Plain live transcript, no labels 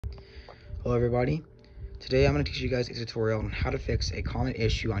Hello everybody, today I'm going to teach you guys a tutorial on how to fix a common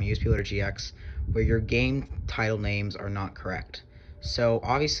issue on USB Loader GX where your game title names are not correct. So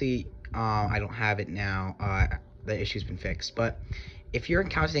obviously I don't have it now, the issue's been fixed, but if you're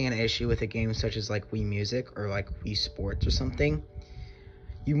encountering an issue with a game such as like Wii Music or like Wii Sports or something,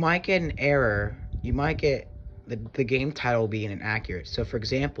 you might get an error, you might get the game title being inaccurate. So for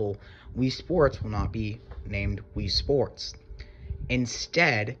example, Wii Sports will not be named Wii Sports.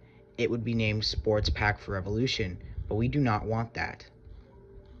 Instead, it would be named Sports Pack for Revolution, but we do not want that.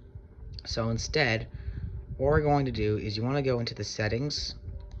 So instead, what we're going to do is you want to go into the settings,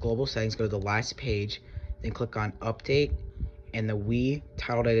 global settings, go to the last page, then click on Update and the Wii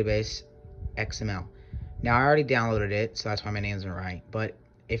Title Database XML. Now I already downloaded it, so that's why my name's not right. But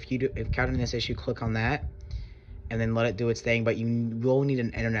if encountering this issue, click on that and then let it do its thing. But you will need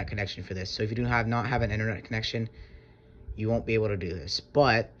an internet connection for this. So if you do not have an internet connection, you won't be able to do this.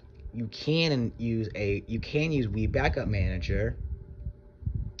 But you can use WiiBackupManager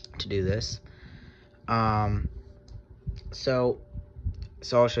to do this. So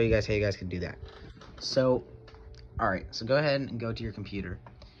I'll show you guys how you guys can do that. So, alright, so go ahead and go to your computer.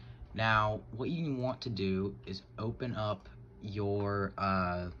 Now, what you want to do is open up your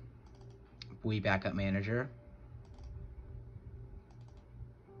WiiBackupManager.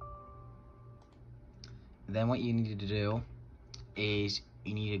 Then what you need to do is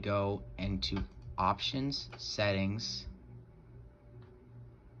you need to go into Options, Settings,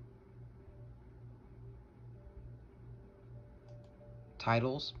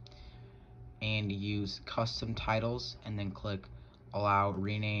 Titles, and use Custom Titles, and then click Allow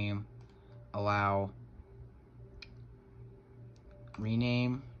Rename, Auto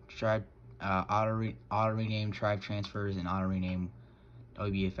Rename Drive Transfers, and Auto Rename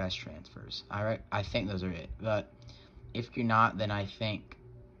WBFS transfers. Alright, I think those are it. But if you're not, then I think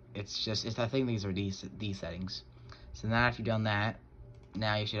I think these are these settings. So now if you've done that,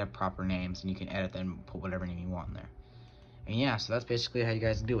 now you should have proper names and you can edit them and put whatever name you want in there. And yeah, so that's basically how you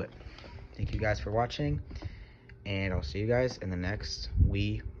guys do it. Thank you guys for watching, and I'll see you guys in the next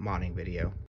Wii modding video.